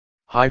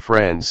Hi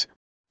friends,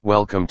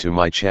 welcome to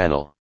my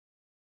channel.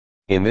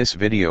 In this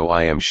video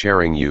I am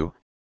sharing you,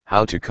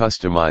 how to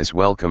customize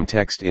welcome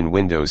text in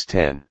Windows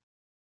 10.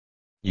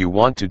 You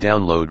want to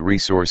download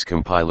resource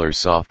compiler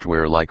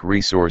software like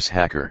Resource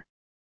Hacker.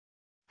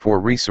 For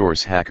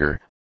Resource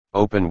Hacker,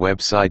 open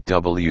website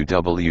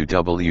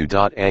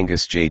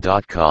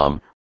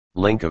www.angusj.com,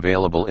 link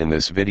available in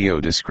this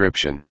video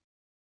description.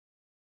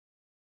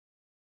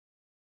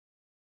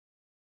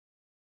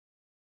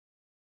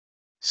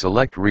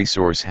 Select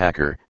Resource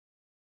Hacker,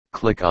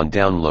 click on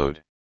Download.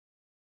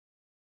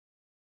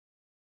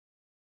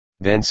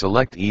 Then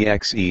select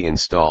exe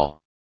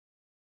install.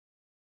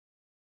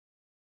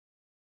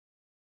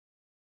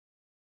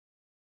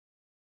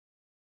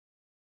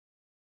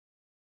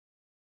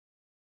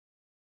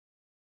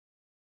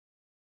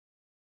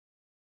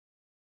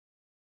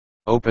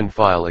 Open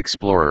File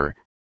Explorer,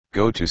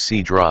 go to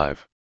C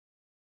drive.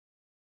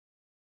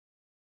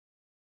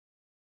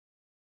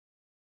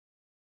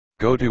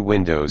 Go to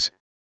Windows,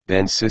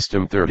 then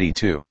System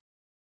 32.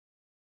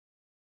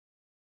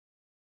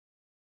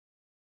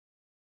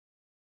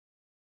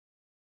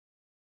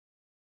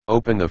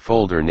 Open the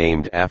folder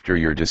named after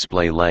your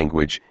display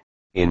language,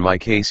 in my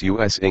case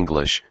US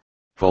English,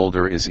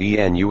 folder is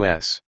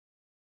ENUS.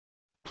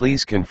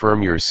 Please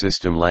confirm your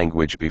system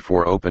language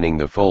before opening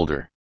the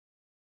folder.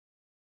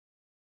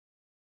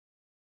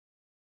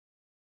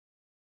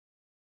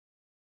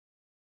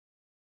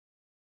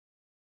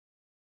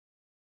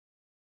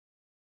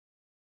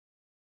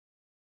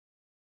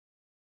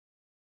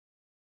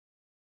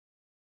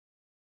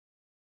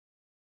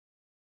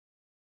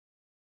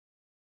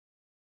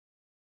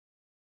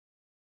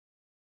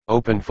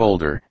 Open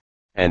folder,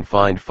 and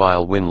find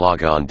file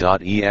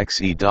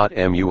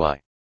winlogon.exe.mui.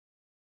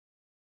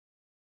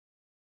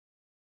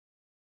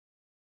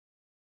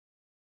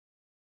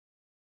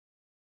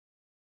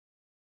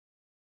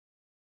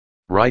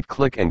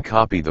 Right-click and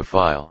copy the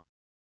file.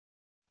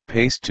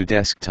 Paste to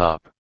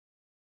desktop.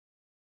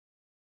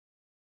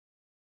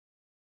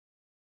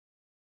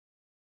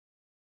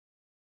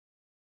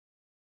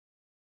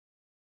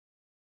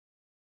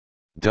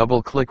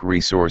 Double-click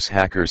Resource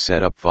Hacker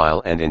setup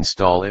file and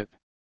install it.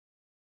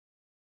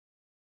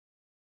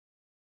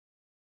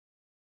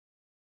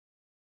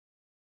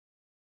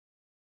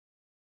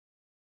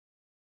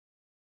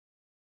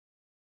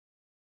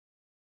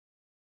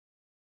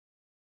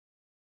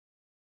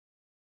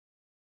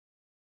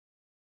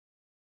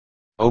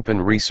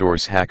 Open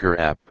Resource Hacker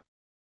app.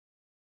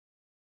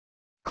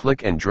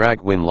 Click and drag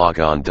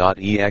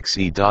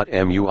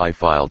winlogon.exe.mui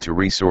file to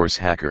Resource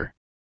Hacker.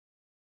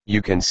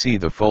 You can see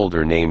the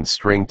folder named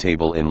String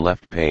Table in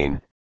left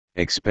pane.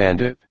 Expand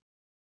it.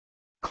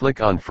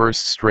 Click on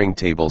first string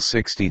table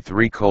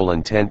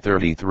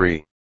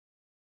 63:1033.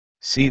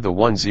 See the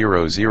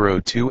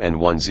 1002 and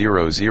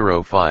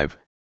 1005,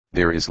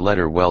 there is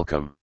letter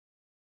welcome.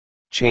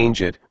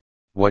 Change it,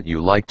 what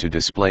you like to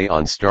display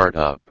on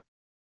startup.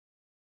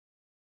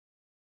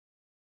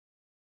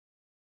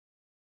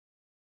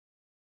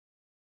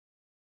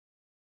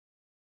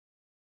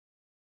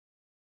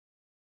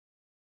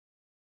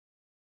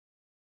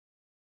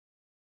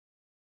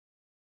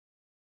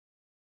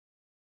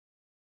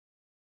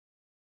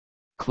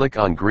 Click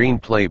on green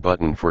play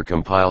button for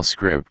compile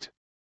script.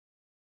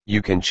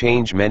 You can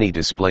change many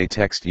display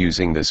text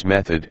using this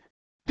method.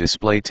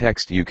 Display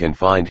text you can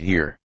find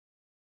here.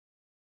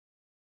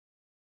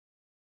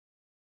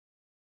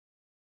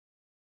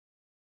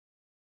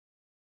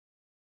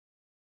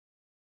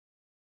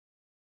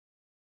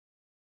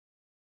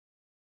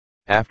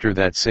 After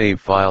that,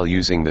 save file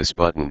using this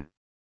button.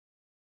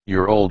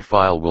 Your old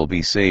file will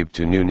be saved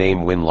to new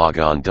name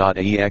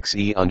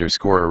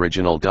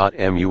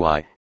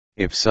winlogon.exe_original.mui.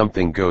 If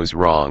something goes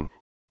wrong,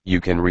 you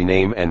can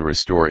rename and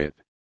restore it.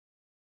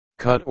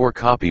 Cut or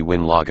copy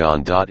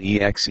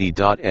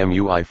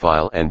winlogon.exe.mui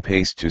file and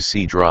paste to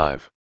C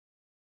drive.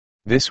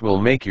 This will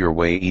make your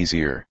way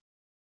easier.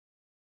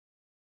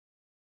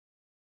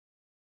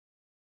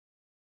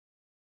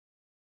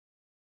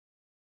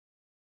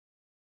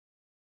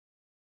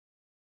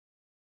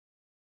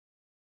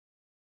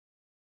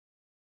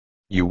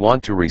 You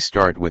want to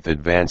restart with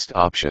advanced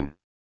option.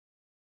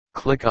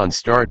 Click on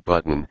Start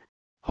button,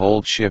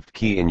 hold Shift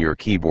key in your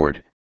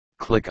keyboard,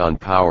 click on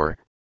Power,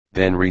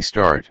 then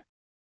Restart.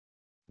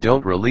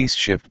 Don't release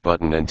Shift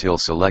button until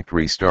select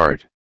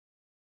Restart.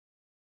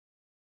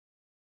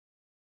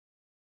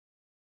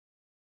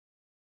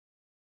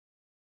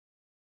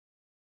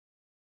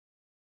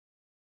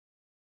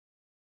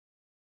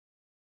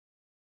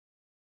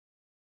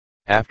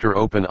 After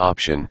Open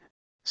option,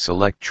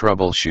 select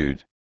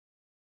Troubleshoot.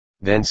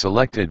 Then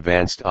select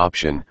Advanced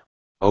option,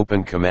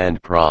 open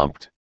Command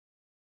Prompt.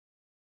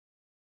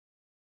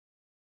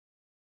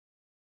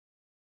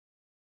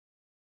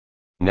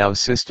 Now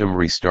System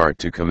Restart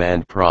to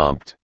Command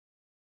Prompt.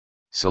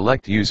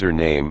 Select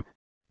Username,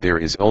 there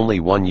is only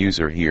one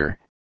user here.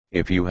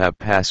 If you have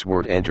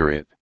password, enter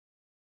it.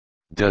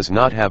 Does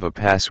not have a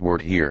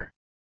password here.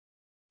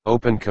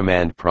 Open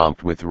Command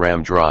Prompt with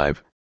RAM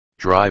drive,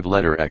 drive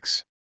letter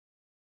X.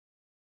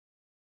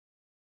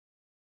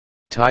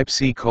 Type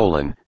C:,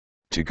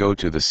 to go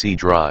to the C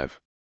drive.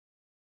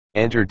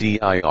 Enter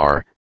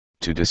dir,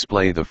 to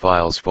display the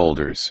file's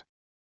folders.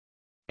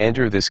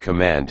 Enter this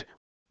command,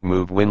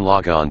 move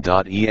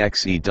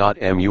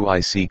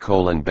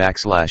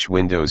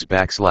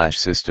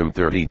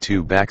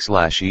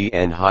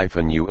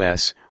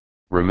winlogon.exe.muic:/windows/system32/en-us,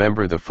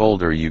 remember the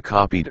folder you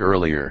copied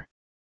earlier.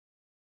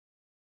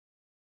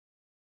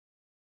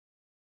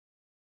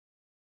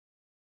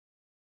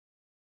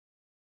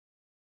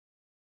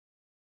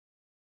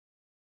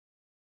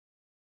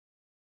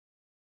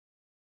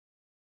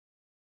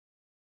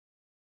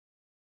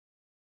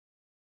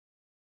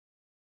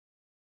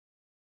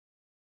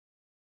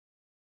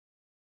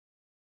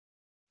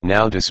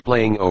 Now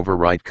displaying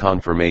overwrite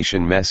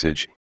confirmation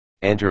message,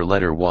 enter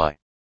letter Y.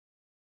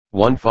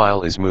 One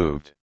file is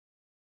moved.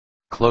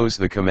 Close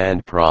the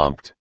command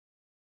prompt.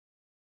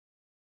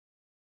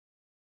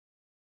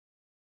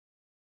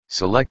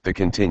 Select the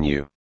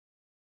continue.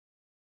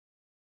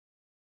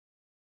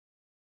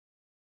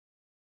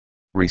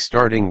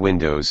 Restarting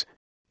Windows,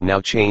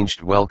 now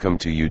changed welcome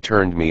to you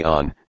turned me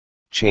on,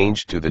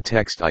 changed to the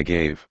text I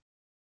gave.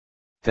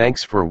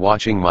 Thanks for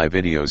watching my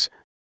videos,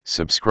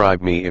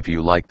 subscribe me if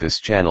you like this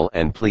channel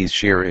and please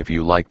share if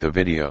you like the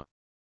video.